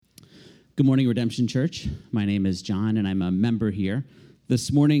Good morning, Redemption Church. My name is John, and I'm a member here.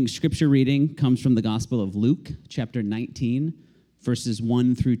 This morning's scripture reading comes from the Gospel of Luke, chapter 19, verses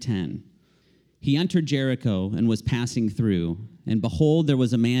 1 through 10. He entered Jericho and was passing through, and behold, there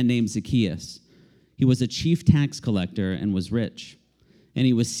was a man named Zacchaeus. He was a chief tax collector and was rich. And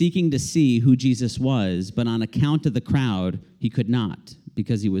he was seeking to see who Jesus was, but on account of the crowd, he could not,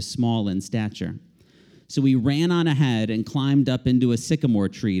 because he was small in stature. So he ran on ahead and climbed up into a sycamore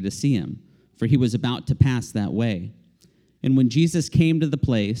tree to see him, for he was about to pass that way. And when Jesus came to the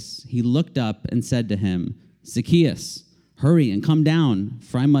place, he looked up and said to him, "Zacchaeus, hurry and come down,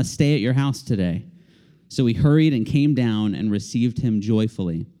 for I must stay at your house today." So he hurried and came down and received him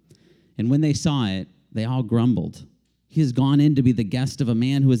joyfully. And when they saw it, they all grumbled, "He has gone in to be the guest of a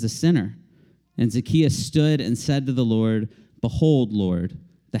man who is a sinner." And Zacchaeus stood and said to the Lord, "Behold, Lord,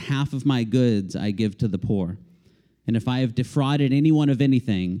 the half of my goods I give to the poor. And if I have defrauded anyone of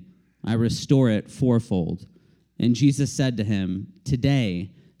anything, I restore it fourfold." And Jesus said to him,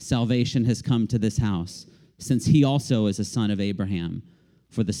 "Today salvation has come to this house, since he also is a son of Abraham.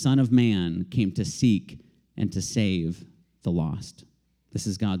 For the Son of Man came to seek and to save the lost." This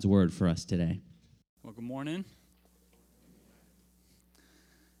is God's word for us today. Well, good morning.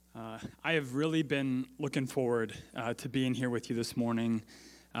 I have really been looking forward to being here with you this morning.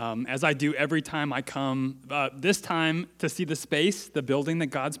 As I do every time I come, this time to see the space, the building that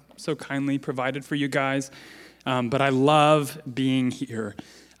God's so kindly provided for you guys. But I love being here.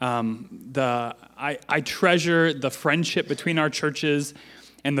 I treasure the friendship between our churches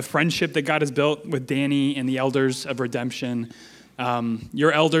and the friendship that God has built with Danny and the elders of Redemption.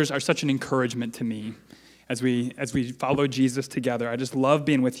 Your elders are such an encouragement to me as we follow Jesus together. I just love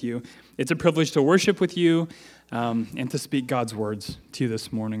being with you. It's a privilege to worship with you and to speak God's words to you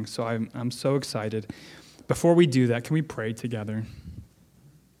this morning. So I'm so excited. Before we do that, can we pray together?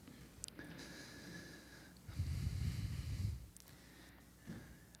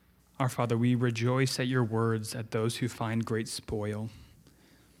 Our Father, we rejoice at your words, at those who find great spoil.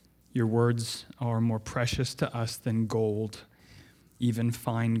 Your words are more precious to us than gold, even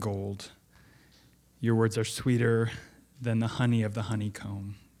fine gold. Your words are sweeter than the honey of the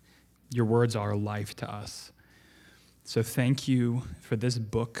honeycomb. Your words are life to us. So thank you for this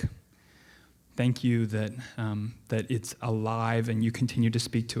book. Thank you that it's alive and you continue to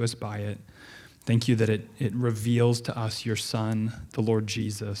speak to us by it. Thank you that it reveals to us your Son, the Lord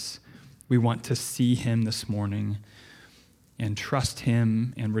Jesus. We want to see him this morning and trust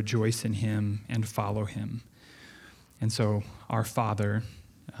him and rejoice in him and follow him. And so, our Father,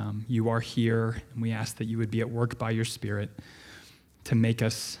 you are here, and we ask that you would be at work by your Spirit to make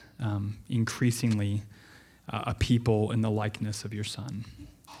us increasingly a people in the likeness of your Son.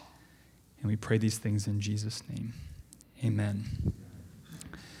 And we pray these things in Jesus' name. Amen.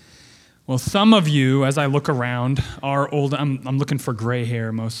 Well, some of you, as I look around, are old. I'm looking for gray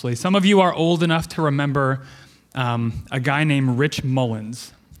hair mostly. Some of you are old enough to remember a guy named Rich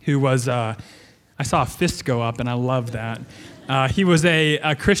Mullins, who was, I saw a fist go up, and I love that. He was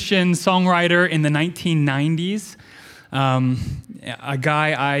a Christian songwriter in the 1990s, a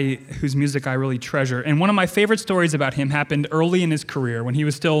guy whose music I really treasure. And one of my favorite stories about him happened early in his career when he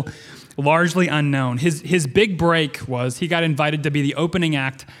was still largely unknown. His big break was he got invited to be the opening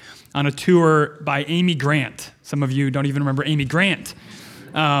act on a tour by Amy Grant. Some of you don't even remember Amy Grant.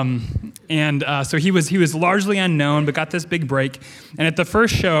 So he was largely unknown, but got this big break. And at the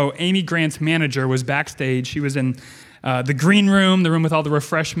first show, Amy Grant's manager was backstage. She was in the green room, the room with all the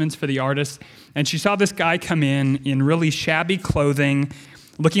refreshments for the artists. And she saw this guy come in really shabby clothing,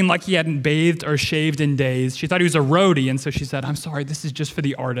 looking like he hadn't bathed or shaved in days. She thought he was a roadie, and so she said, "I'm sorry, this is just for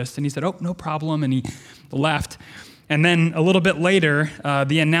the artist." And he said, "Oh, no problem," and he left. And then a little bit later,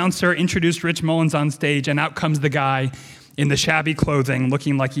 the announcer introduced Rich Mullins on stage, and out comes the guy in the shabby clothing,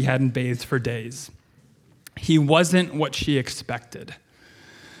 looking like he hadn't bathed for days. He wasn't what she expected.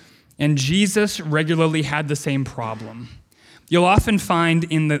 And Jesus regularly had the same problem. You'll often find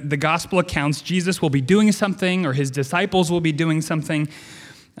in the gospel accounts, Jesus will be doing something, or his disciples will be doing something,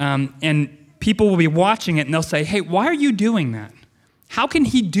 and people will be watching it, and they'll say, "Hey, why are you doing that? How can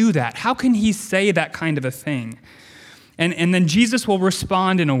he do that? How can he say that kind of a thing?" And then Jesus will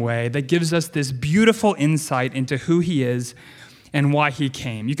respond in a way that gives us this beautiful insight into who he is and why he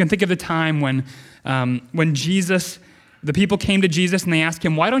came. You can think of the time when the people came to Jesus and they asked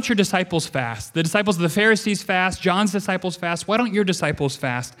him, "Why don't your disciples fast? The disciples of the Pharisees fast, John's disciples fast. Why don't your disciples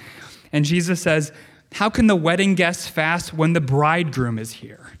fast?" And Jesus says, "How can the wedding guests fast when the bridegroom is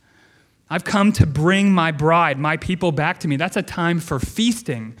here? I've come to bring my bride, my people back to me. That's a time for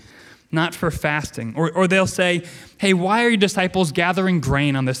feasting. not for fasting. Or they'll say, hey, why are your disciples gathering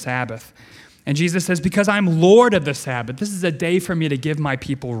grain on the Sabbath? And Jesus says, because I'm Lord of the Sabbath. This is a day for me to give my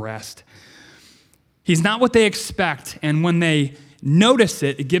people rest. He's not what they expect, and when they notice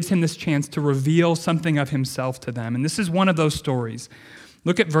it, it gives him this chance to reveal something of himself to them. And this is one of those stories.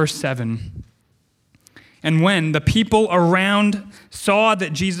 Look at verse 7. And when the people around saw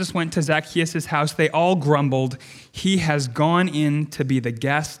that Jesus went to Zacchaeus' house, they all grumbled, he has gone in to be the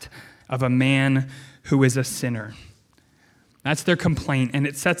guest of a man who is a sinner. That's their complaint, and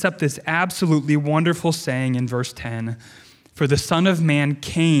it sets up this absolutely wonderful saying in verse 10, for the Son of Man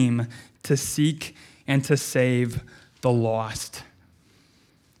came to seek and to save the lost.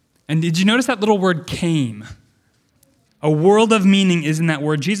 And did you notice that little word came? A world of meaning is in that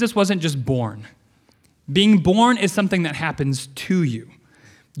word. Jesus wasn't just born. Being born is something that happens to you.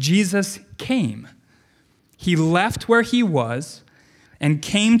 Jesus came. He left where he was and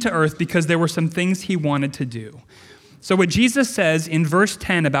came to earth because there were some things he wanted to do. So what Jesus says in verse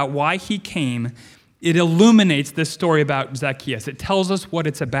 10 about why he came, it illuminates this story about Zacchaeus. It tells us what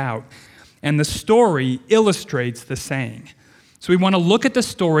it's about. And the story illustrates the saying. So we want to look at the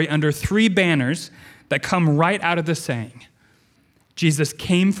story under three banners that come right out of the saying. Jesus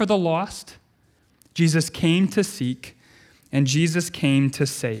came for the lost, Jesus came to seek, and Jesus came to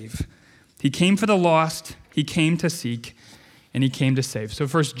save. He came for the lost, he came to seek, and he came to save. So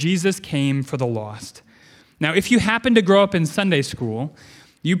first, Jesus came for the lost. Now, if you happen to grow up in Sunday school,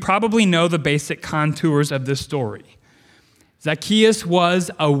 you probably know the basic contours of this story. Zacchaeus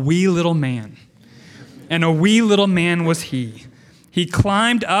was a wee little man, and a wee little man was he. He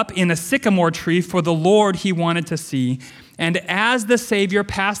climbed up in a sycamore tree for the Lord he wanted to see, and as the Savior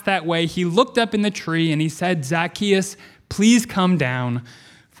passed that way, he looked up in the tree and he said, Zacchaeus, please come down,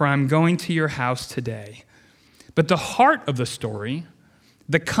 for I'm going to your house today. But the heart of the story,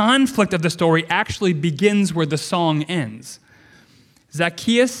 the conflict of the story, actually begins where the song ends.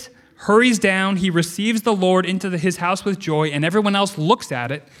 Zacchaeus hurries down, he receives the Lord into his house with joy, and everyone else looks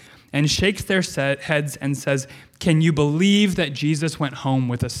at it and shakes their heads and says, can you believe that Jesus went home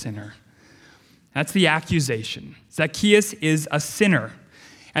with a sinner? That's the accusation. Zacchaeus is a sinner,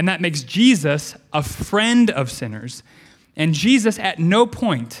 and that makes Jesus a friend of sinners, and Jesus at no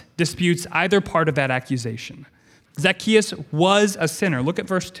point disputes either part of that accusation. Zacchaeus was a sinner. Look at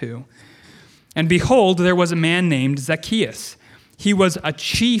verse 2. And behold, there was a man named Zacchaeus. He was a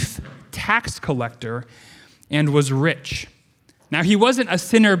chief tax collector and was rich. Now, he wasn't a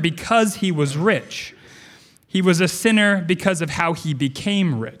sinner because he was rich. He was a sinner because of how he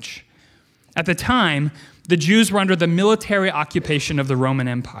became rich. At the time, the Jews were under the military occupation of the Roman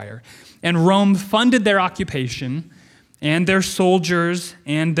Empire, and Rome funded their occupation and their soldiers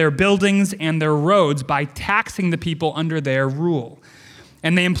and their buildings and their roads by taxing the people under their rule.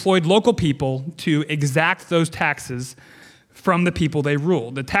 And they employed local people to exact those taxes from the people they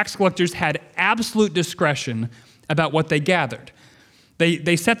ruled. The tax collectors had absolute discretion about what they gathered.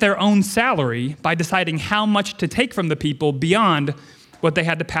 They set their own salary by deciding how much to take from the people beyond what they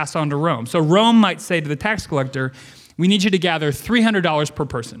had to pass on to Rome. So Rome might say to the tax collector, we need you to gather $300 per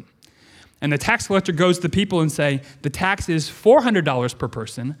person. And the tax collector goes to the people and say, the tax is $400 per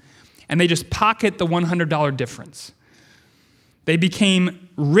person, and they just pocket the $100 difference. They became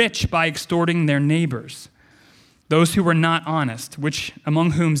rich by extorting their neighbors, those who were not honest, which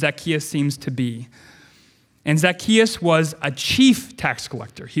among whom Zacchaeus seems to be. And Zacchaeus was a chief tax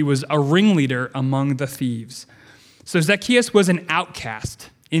collector. He was a ringleader among the thieves. So Zacchaeus was an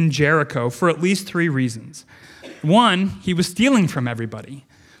outcast in Jericho for at least three reasons. One, he was stealing from everybody.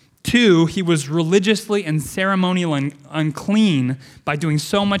 Two, he was religiously and ceremonially unclean by doing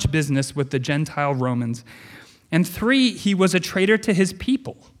so much business with the Gentile Romans. And three, he was a traitor to his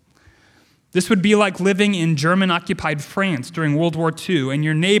people. This would be like living in German-occupied France during World War II, and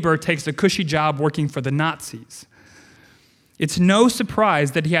your neighbor takes a cushy job working for the Nazis. It's no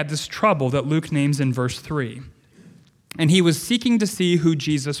surprise that he had this trouble that Luke names in verse 3. And he was seeking to see who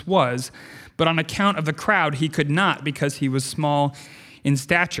Jesus was, but on account of the crowd, he could not because he was small in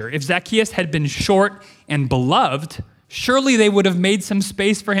stature. If Zacchaeus had been short and beloved, surely they would have made some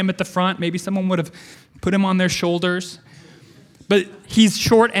space for him at the front. Maybe someone would have put him on their shoulders. But he's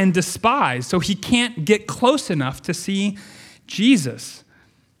short and despised, so he can't get close enough to see Jesus.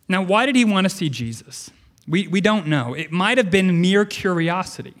 Now, why did he want to see Jesus? We don't know. It might have been mere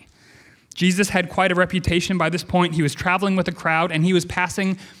curiosity. Jesus had quite a reputation by this point. He was traveling with a crowd, and he was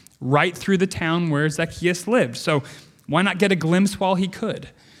passing right through the town where Zacchaeus lived. So why not get a glimpse while he could?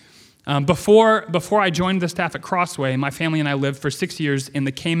 Before I joined the staff at Crossway, my family and I lived for 6 years in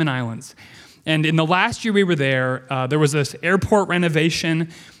the Cayman Islands. And in the last year we were there, there was this airport renovation,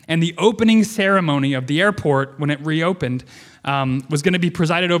 and the opening ceremony of the airport, when it reopened, was going to be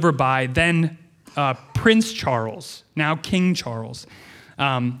presided over by then Prince Charles, now King Charles.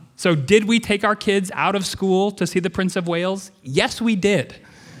 So did we take our kids out of school to see the Prince of Wales? Yes, we did.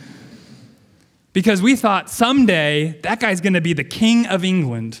 Because we thought someday that guy's going to be the King of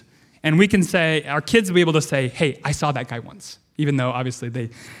England, and we can say, our kids will be able to say, hey, I saw that guy once, even though obviously they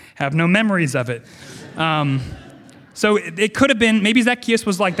have no memories of it. So it could have been, maybe Zacchaeus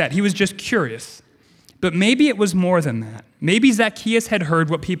was like that. He was just curious. But maybe it was more than that. Maybe Zacchaeus had heard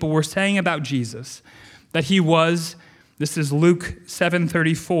what people were saying about Jesus, that he was, this is Luke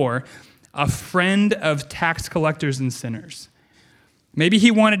 7:34, a friend of tax collectors and sinners. Maybe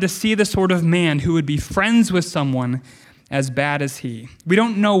he wanted to see the sort of man who would be friends with someone as bad as he. We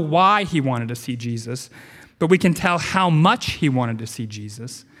don't know why he wanted to see Jesus, but we can tell how much he wanted to see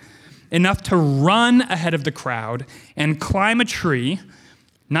Jesus. Enough to run ahead of the crowd and climb a tree,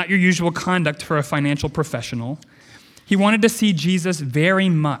 not your usual conduct for a financial professional. He wanted to see Jesus very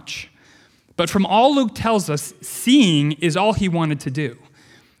much. But from all Luke tells us, seeing is all he wanted to do,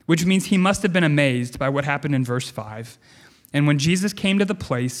 which means he must have been amazed by what happened in verse 5. And when Jesus came to the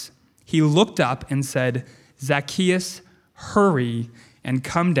place, he looked up and said, Zacchaeus, hurry and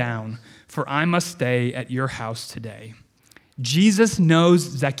come down, for I must stay at your house today. Jesus knows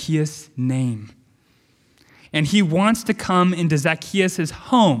Zacchaeus' name, and he wants to come into Zacchaeus'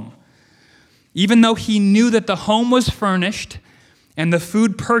 home, even though he knew that the home was furnished and the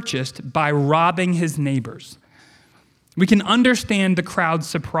food purchased by robbing his neighbors. We can understand the crowd's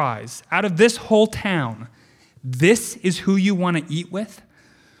surprise. Out of this whole town, this is who you want to eat with?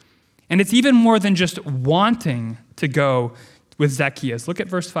 And it's even more than just wanting to go with Zacchaeus. Look at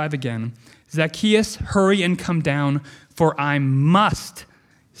verse 5 again. Zacchaeus, hurry and come down, for I must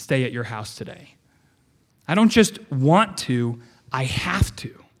stay at your house today. I don't just want to, I have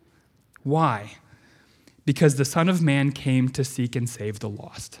to. Why? Because the Son of Man came to seek and save the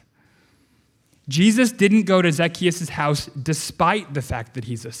lost. Jesus didn't go to Zacchaeus' house despite the fact that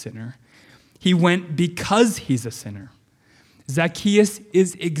he's a sinner. He went because he's a sinner. Zacchaeus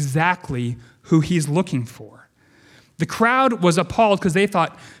is exactly who he's looking for. The crowd was appalled because they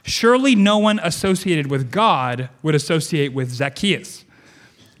thought, surely no one associated with God would associate with Zacchaeus.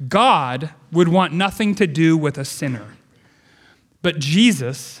 God would want nothing to do with a sinner. But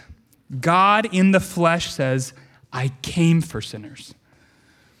Jesus, God in the flesh, says, I came for sinners.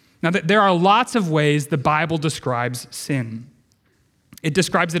 Now, there are lots of ways the Bible describes sin. It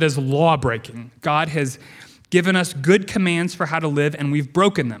describes it as law-breaking. God has given us good commands for how to live, and we've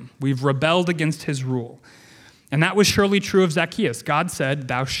broken them. We've rebelled against his rule. And that was surely true of Zacchaeus. God said,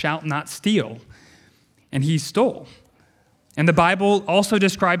 thou shalt not steal. And he stole. And the Bible also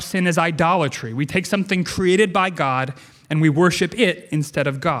describes sin as idolatry. We take something created by God and we worship it instead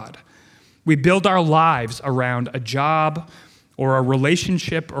of God. We build our lives around a job or a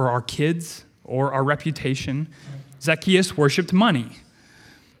relationship or our kids or our reputation. Zacchaeus worshiped money.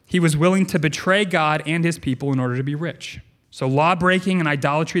 He was willing to betray God and his people in order to be rich. So law-breaking and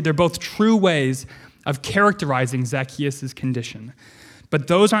idolatry, they're both true ways of characterizing Zacchaeus' condition. But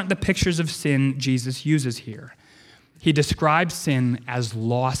those aren't the pictures of sin Jesus uses here. He describes sin as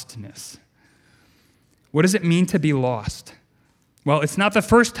lostness. What does it mean to be lost? Well, it's not the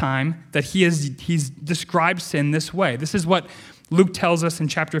first time that he's described sin this way. This is what Luke tells us in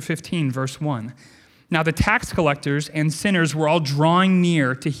chapter 15, verse 1. Now the tax collectors and sinners were all drawing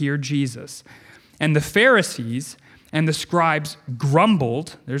near to hear Jesus. And the Pharisees and the scribes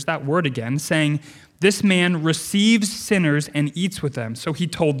grumbled, there's that word again, saying, this man receives sinners and eats with them. So he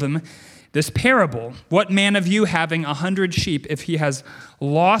told them this parable. What man of you having 100 sheep, if he has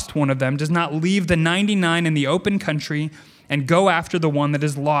lost one of them, does not leave the 99 in the open country and go after the one that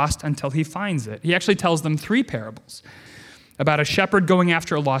is lost until he finds it? He actually tells them 3 parables. About a shepherd going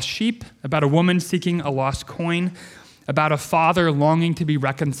after a lost sheep, about a woman seeking a lost coin, about a father longing to be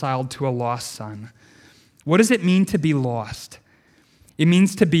reconciled to a lost son. What does it mean to be lost? It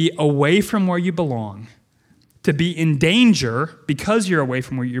means to be away from where you belong, to be in danger because you're away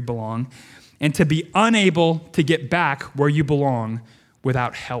from where you belong, and to be unable to get back where you belong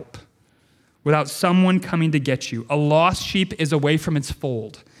without help, without someone coming to get you. A lost sheep is away from its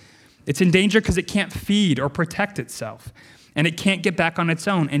fold. It's in danger because it can't feed or protect itself, and it can't get back on its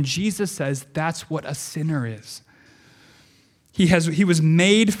own. And Jesus says that's what a sinner is. He was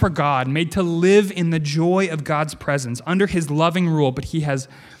made for God, made to live in the joy of God's presence under his loving rule, but he has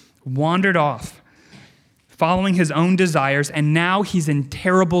wandered off, following his own desires, and now he's in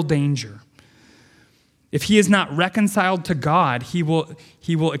terrible danger. If he is not reconciled to God, he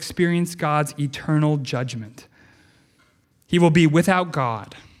will experience God's eternal judgment. He will be without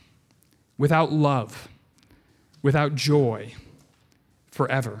God, without love, without joy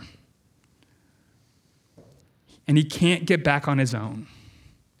forever. And he can't get back on his own.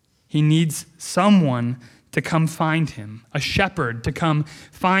 He needs someone to come find him, a shepherd to come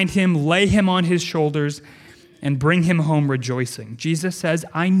find him, lay him on his shoulders, and bring him home rejoicing. Jesus says,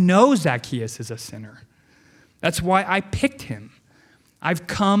 I know Zacchaeus is a sinner. That's why I picked him. I've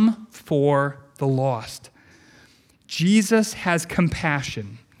come for the lost. Jesus has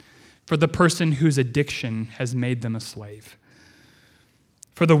compassion for the person whose addiction has made them a slave,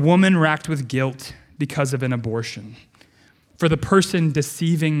 for the woman racked with guilt because of an abortion, for the person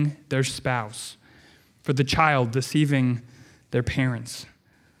deceiving their spouse, for the child deceiving their parents.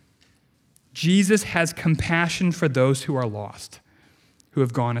 Jesus has compassion for those who are lost, who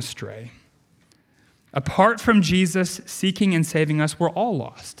have gone astray. Apart from Jesus seeking and saving us, we're all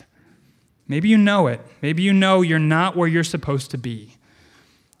lost. Maybe you know it. Maybe you know you're not where you're supposed to be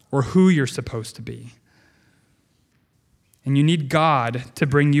or who you're supposed to be. And you need God to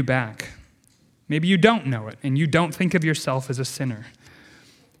bring you back. Maybe you don't know it and you don't think of yourself as a sinner.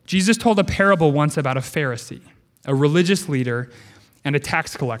 Jesus told a parable once about a Pharisee, a religious leader, and a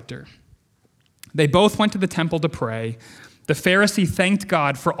tax collector. They both went to the temple to pray. The Pharisee thanked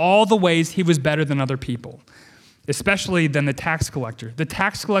God for all the ways he was better than other people, especially than the tax collector. The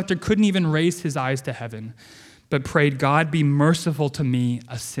tax collector couldn't even raise his eyes to heaven, but prayed, God, be merciful to me,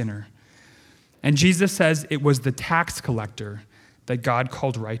 a sinner. And Jesus says it was the tax collector that God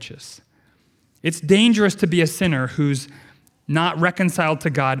called righteous. It's dangerous to be a sinner who's not reconciled to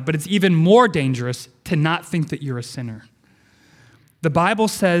God, but it's even more dangerous to not think that you're a sinner. The Bible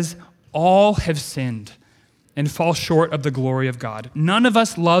says all have sinned and fall short of the glory of God. None of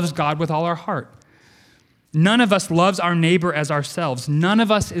us loves God with all our heart. None of us loves our neighbor as ourselves. None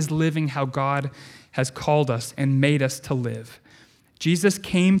of us is living how God has called us and made us to live. Jesus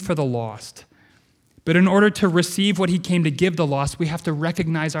came for the lost. But in order to receive what he came to give the lost, we have to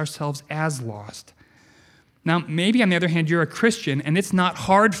recognize ourselves as lost. Now, maybe on the other hand, you're a Christian and it's not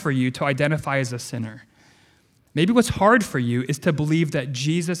hard for you to identify as a sinner. Maybe what's hard for you is to believe that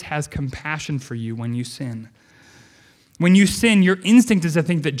Jesus has compassion for you when you sin. When you sin, your instinct is to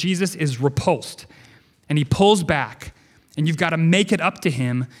think that Jesus is repulsed and he pulls back and you've got to make it up to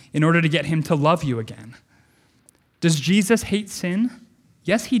him in order to get him to love you again. Does Jesus hate sin?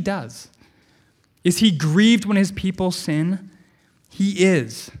 Yes, he does. Is he grieved when his people sin? He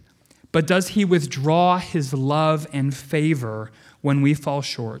is. But does he withdraw his love and favor when we fall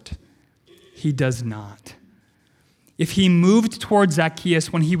short? He does not. If he moved towards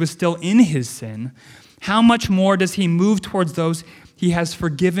Zacchaeus when he was still in his sin, how much more does he move towards those he has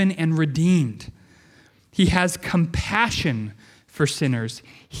forgiven and redeemed? He has compassion for sinners.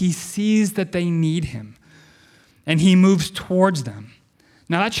 He sees that they need him, and he moves towards them.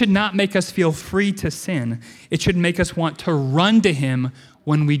 Now, that should not make us feel free to sin. It should make us want to run to him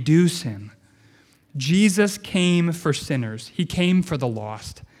when we do sin. Jesus came for sinners. He came for the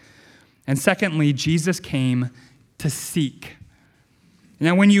lost. And secondly, Jesus came to seek.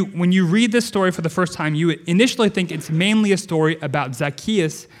 Now, when you read this story for the first time, you initially think it's mainly a story about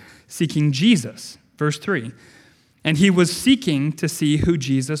Zacchaeus seeking Jesus. Verse 3. And he was seeking to see who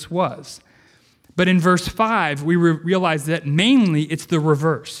Jesus was. But in verse 5, we realize that mainly it's the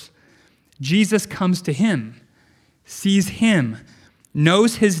reverse. Jesus comes to him, sees him,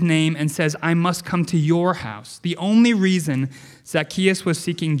 knows his name, and says, I must come to your house. The only reason Zacchaeus was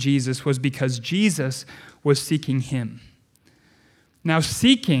seeking Jesus was because Jesus was seeking him. Now,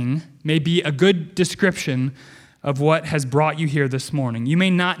 seeking may be a good description of what has brought you here this morning. You may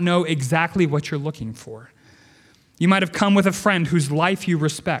not know exactly what you're looking for. You might have come with a friend whose life you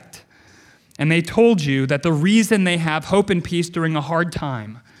respect, and they told you that the reason they have hope and peace during a hard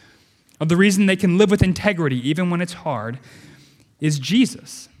time, or the reason they can live with integrity even when it's hard, is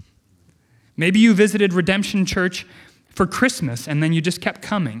Jesus. Maybe you visited Redemption Church for Christmas and then you just kept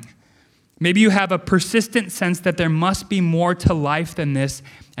coming. Maybe you have a persistent sense that there must be more to life than this,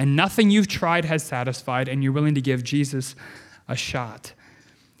 and nothing you've tried has satisfied, and you're willing to give Jesus a shot.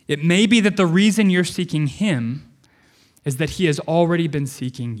 It may be that the reason you're seeking him is that he has already been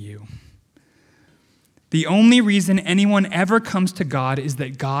seeking you. The only reason anyone ever comes to God is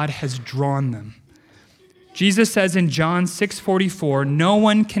that God has drawn them. Jesus says in John 6:44, no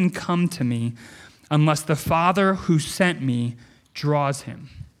one can come to me unless the Father who sent me draws him.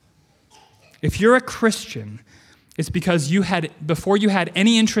 If you're a Christian, it's because before you had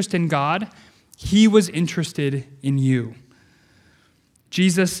any interest in God, he was interested in you.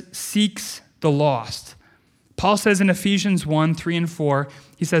 Jesus seeks the lost Paul says in Ephesians 1, 3 and 4,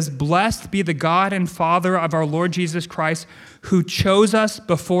 he says, "Blessed be the God and Father of our Lord Jesus Christ, who chose us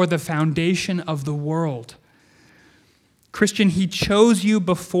before the foundation of the world." Christian, he chose you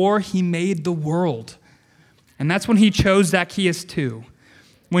before he made the world. And that's when he chose Zacchaeus too.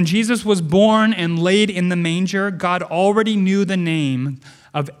 When Jesus was born and laid in the manger, God already knew the name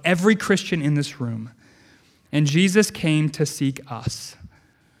of every Christian in this room. And Jesus came to seek us.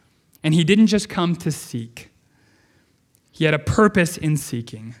 And he didn't just come to seek. He had a purpose in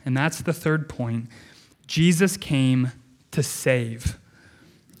seeking. And that's the third point. Jesus came to save.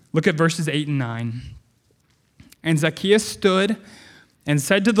 Look at verses 8 and 9. "And Zacchaeus stood and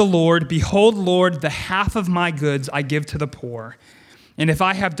said to the Lord, 'Behold, Lord, the half of my goods I give to the poor. And if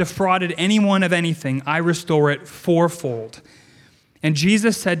I have defrauded anyone of anything, I restore it fourfold.' And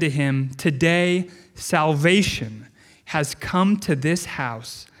Jesus said to him, 'Today salvation has come to this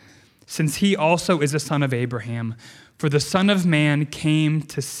house, since he also is a son of Abraham. For the Son of Man came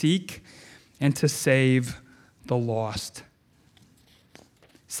to seek and to save the lost.'"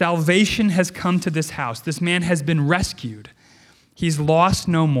 Salvation has come to this house. This man has been rescued. He's lost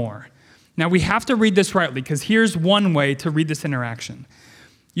no more. Now we have to read this rightly, because here's one way to read this interaction.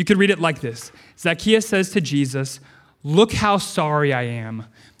 You could read it like this. Zacchaeus says to Jesus, "Look how sorry I am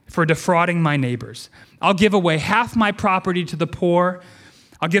for defrauding my neighbors. I'll give away half my property to the poor.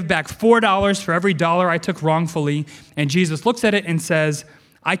 I'll give back $4 for every dollar I took wrongfully." And Jesus looks at it and says,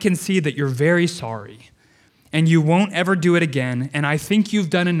 "I can see that you're very sorry, and you won't ever do it again, and I think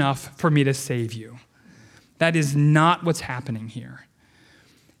you've done enough for me to save you." That is not what's happening here.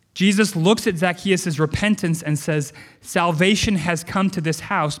 Jesus looks at Zacchaeus' repentance and says, salvation has come to this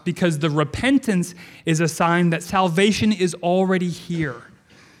house, because the repentance is a sign that salvation is already here.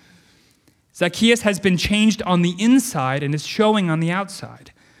 Zacchaeus has been changed on the inside and is showing on the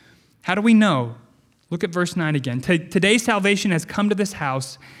outside. How do we know? Look at verse 9 again. "Today salvation has come to this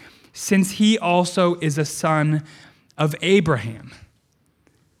house, since he also is a son of Abraham."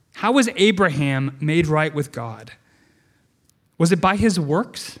 How was Abraham made right with God? Was it by his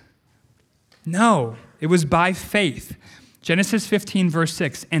works? No, it was by faith. Genesis 15, verse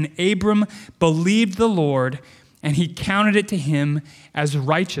 6, "And Abram believed the Lord, and he counted it to him as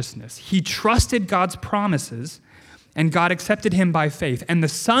righteousness." He trusted God's promises, and God accepted him by faith. And the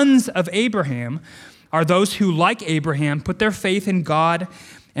sons of Abraham are those who, like Abraham, put their faith in God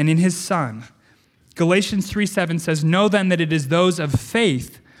and in his Son. Galatians 3:7 says, "Know then that it is those of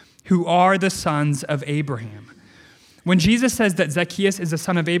faith who are the sons of Abraham." When Jesus says that Zacchaeus is a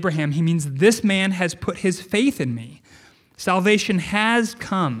son of Abraham, he means this man has put his faith in me. Salvation has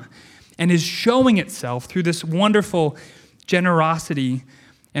come and is showing itself through this wonderful generosity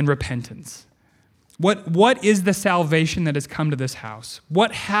and repentance. What is the salvation that has come to this house?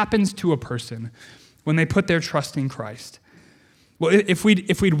 What happens to a person when they put their trust in Christ? Well, if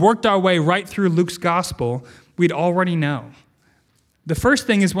we'd worked our way right through Luke's gospel, we'd already know. The first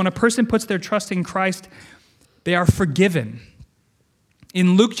thing is when a person puts their trust in Christ, they are forgiven.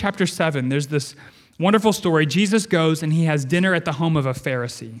 In Luke chapter 7, there's this wonderful story. Jesus goes and he has dinner at the home of a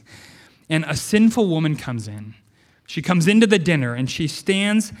Pharisee, and a sinful woman comes in. She comes into the dinner and she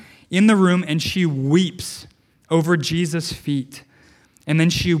stands in the room and she weeps over Jesus' feet. And then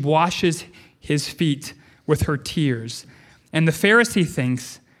she washes his feet with her tears. And the Pharisee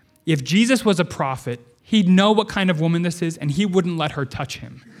thinks if Jesus was a prophet, he'd know what kind of woman this is and he wouldn't let her touch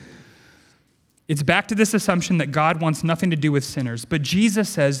him. It's back to this assumption that God wants nothing to do with sinners. But Jesus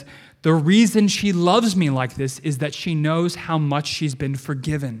says, the reason she loves me like this is that she knows how much she's been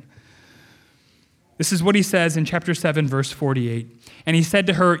forgiven. This is what he says in chapter 7, verse 48. "And he said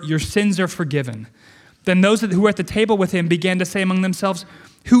to her, 'Your sins are forgiven.' Then those who were at the table with him began to say among themselves,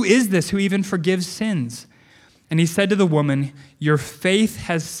 'Who is this who even forgives sins?' And he said to the woman, 'Your faith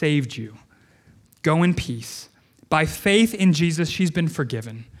has saved you. Go in peace.' By faith in Jesus, she's been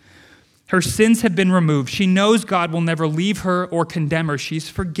forgiven. Her sins have been removed. She knows God will never leave her or condemn her. She's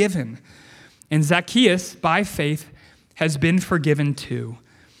forgiven. And Zacchaeus, by faith, has been forgiven too.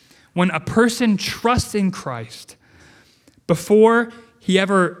 When a person trusts in Christ, before he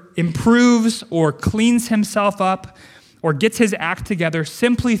ever improves or cleans himself up or gets his act together,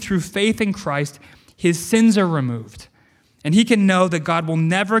 simply through faith in Christ, his sins are removed. And he can know that God will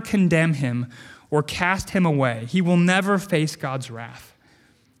never condemn him or cast him away. He will never face God's wrath.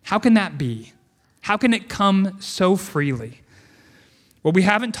 How can that be? How can it come so freely? Well, we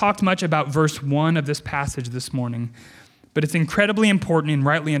haven't talked much about verse 1 of this passage this morning, but it's incredibly important in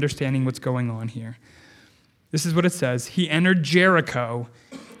rightly understanding what's going on here. This is what it says. He entered Jericho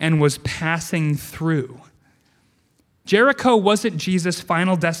and was passing through. Jericho wasn't Jesus'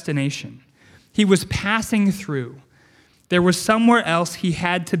 final destination. He was passing through. There was somewhere else he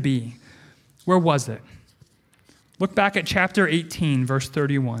had to be. Where was it? Look back at chapter 18, verse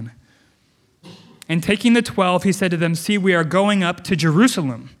 31. And taking the 12, he said to them, "See, we are going up to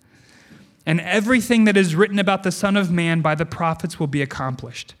Jerusalem, and everything that is written about the Son of Man by the prophets will be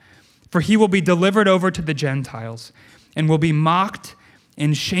accomplished. For he will be delivered over to the Gentiles, and will be mocked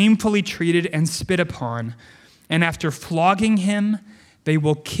and shamefully treated and spit upon. And after flogging him, they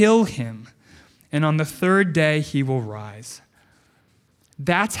will kill him. And on the third day he will rise."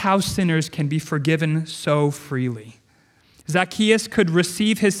 That's how sinners can be forgiven so freely. Zacchaeus could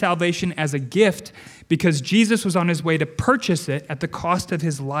receive his salvation as a gift because Jesus was on his way to purchase it at the cost of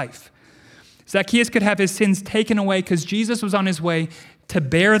his life. Zacchaeus could have his sins taken away because Jesus was on his way to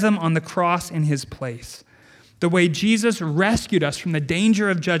bear them on the cross in his place. The way Jesus rescued us from the danger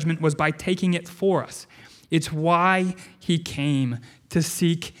of judgment was by taking it for us. It's why he came, to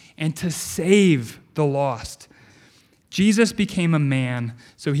seek and to save the lost. Jesus became a man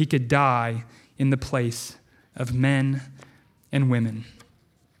so he could die in the place of men and women.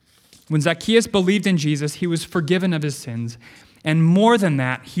 When Zacchaeus believed in Jesus, he was forgiven of his sins. And more than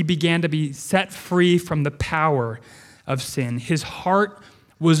that, he began to be set free from the power of sin. His heart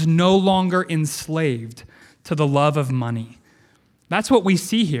was no longer enslaved to the love of money. That's what we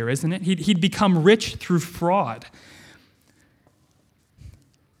see here, isn't it? He'd become rich through fraud,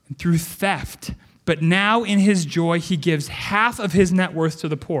 through theft. But now in his joy, he gives half of his net worth to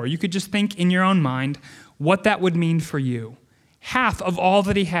the poor. You could just think in your own mind what that would mean for you. Half of all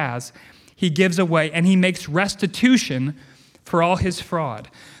that he has, he gives away, and he makes restitution for all his fraud.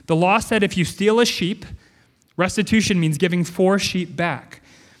 The law said if you steal a sheep, restitution means giving 4 sheep back.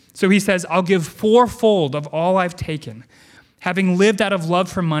 So he says, I'll give 4-fold of all I've taken. Having lived out of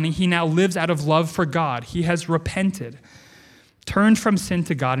love for money, he now lives out of love for God. He has repented, turned from sin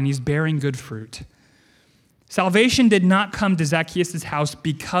to God, and he's bearing good fruit. Salvation did not come to Zacchaeus' house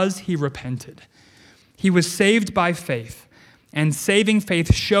because he repented. He was saved by faith, and saving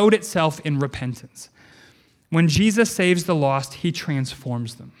faith showed itself in repentance. When Jesus saves the lost, he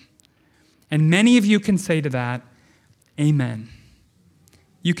transforms them. And many of you can say to that, amen.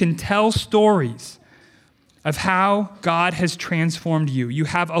 You can tell stories of how God has transformed you. You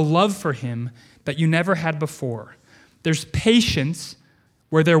have a love for him that you never had before. There's patience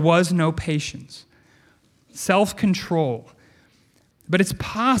where there was no patience. Self-control. But it's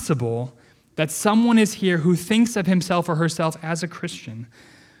possible that someone is here who thinks of himself or herself as a Christian,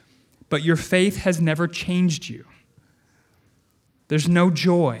 but your faith has never changed you. There's no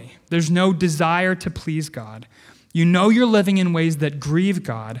joy. There's no desire to please God. You know you're living in ways that grieve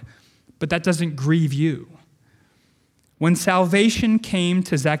God, but that doesn't grieve you. When salvation came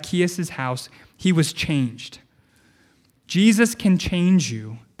to Zacchaeus' house, he was changed. Jesus can change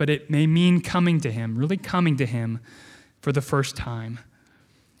you, but it may mean coming to him, really coming to him for the first time.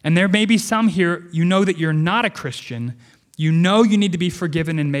 And there may be some here, you know that you're not a Christian, you know you need to be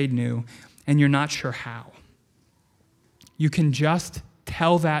forgiven and made new, and you're not sure how. You can just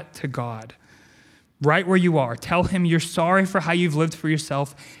tell that to God. Right where you are. Tell him you're sorry for how you've lived for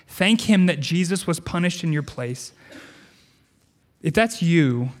yourself. Thank him that Jesus was punished in your place. If that's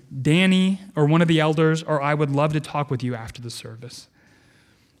you, Danny or one of the elders or I would love to talk with you after the service.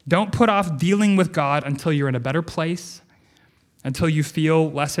 Don't put off dealing with God until you're in a better place, until you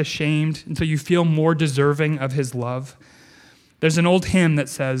feel less ashamed, until you feel more deserving of his love. There's an old hymn that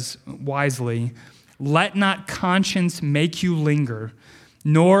says wisely, "Let not conscience make you linger,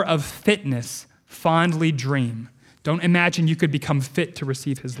 nor of fitness fondly dream." Don't imagine you could become fit to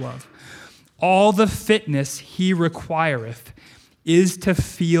receive his love. All the fitness he requireth is to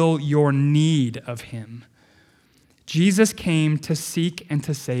feel your need of him. Jesus came to seek and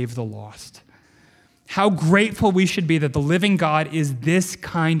to save the lost. How grateful we should be that the living God is this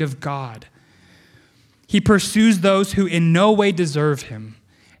kind of God. He pursues those who in no way deserve him,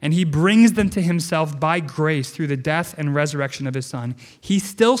 and he brings them to himself by grace through the death and resurrection of his Son. He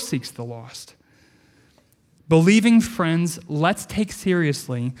still seeks the lost. Believing friends, let's take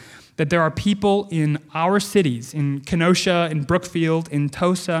seriously that there are people in our cities, in Kenosha, in Brookfield, in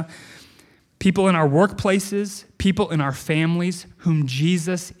Tosa, people in our workplaces, people in our families whom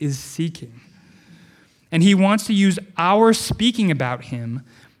Jesus is seeking. And he wants to use our speaking about him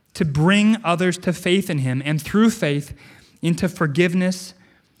to bring others to faith in him, and through faith into forgiveness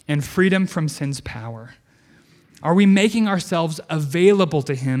and freedom from sin's power. Are we making ourselves available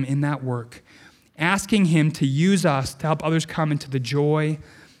to him in that work, asking him to use us to help others come into the joy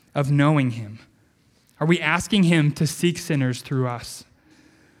of knowing him? Are we asking him to seek sinners through us?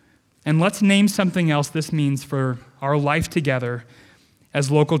 And let's name something else this means for our life together as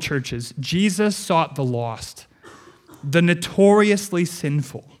local churches, Jesus sought the lost, the notoriously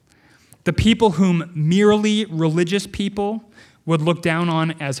sinful, the people whom merely religious people would look down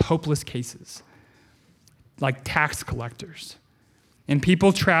on as hopeless cases, like tax collectors, and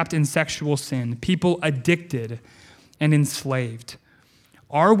people trapped in sexual sin, people addicted and enslaved.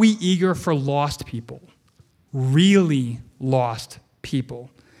 Are we eager for lost people, really lost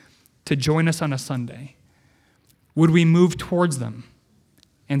people, to join us on a Sunday? Would we move towards them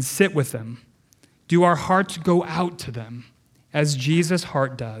and sit with them? Do our hearts go out to them as Jesus'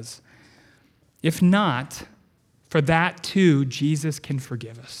 heart does? If not, for that too, Jesus can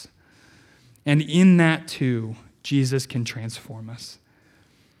forgive us. And in that too, Jesus can transform us.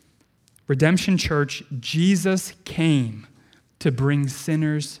 Redemption Church, Jesus came to bring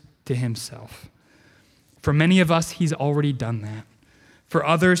sinners to himself. For many of us, he's already done that. For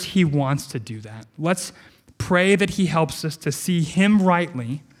others, he wants to do that. Let's pray that he helps us to see him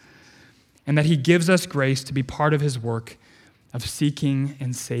rightly and that he gives us grace to be part of his work of seeking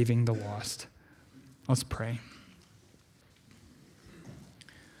and saving the lost. Let's pray.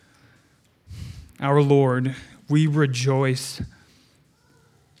 Our Lord, we rejoice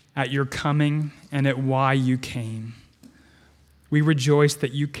at your coming and at why you came. We rejoice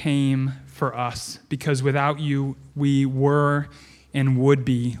that you came for us, because without you, we were and would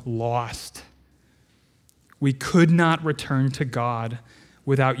be lost. We could not return to God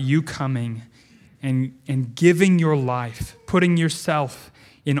without you coming and giving your life, putting yourself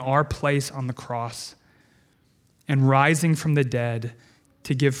in our place on the cross, and rising from the dead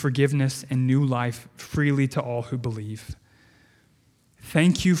to give forgiveness and new life freely to all who believe.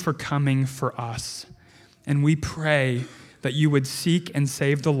 Thank you for coming for us, and we pray that you would seek and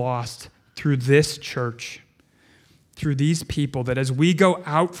save the lost through this church, through these people, that as we go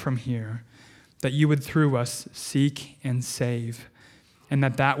out from here, that you would through us seek and save, and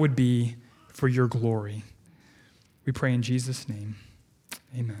that would be for your glory. We pray in Jesus' name.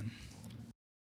 Amen.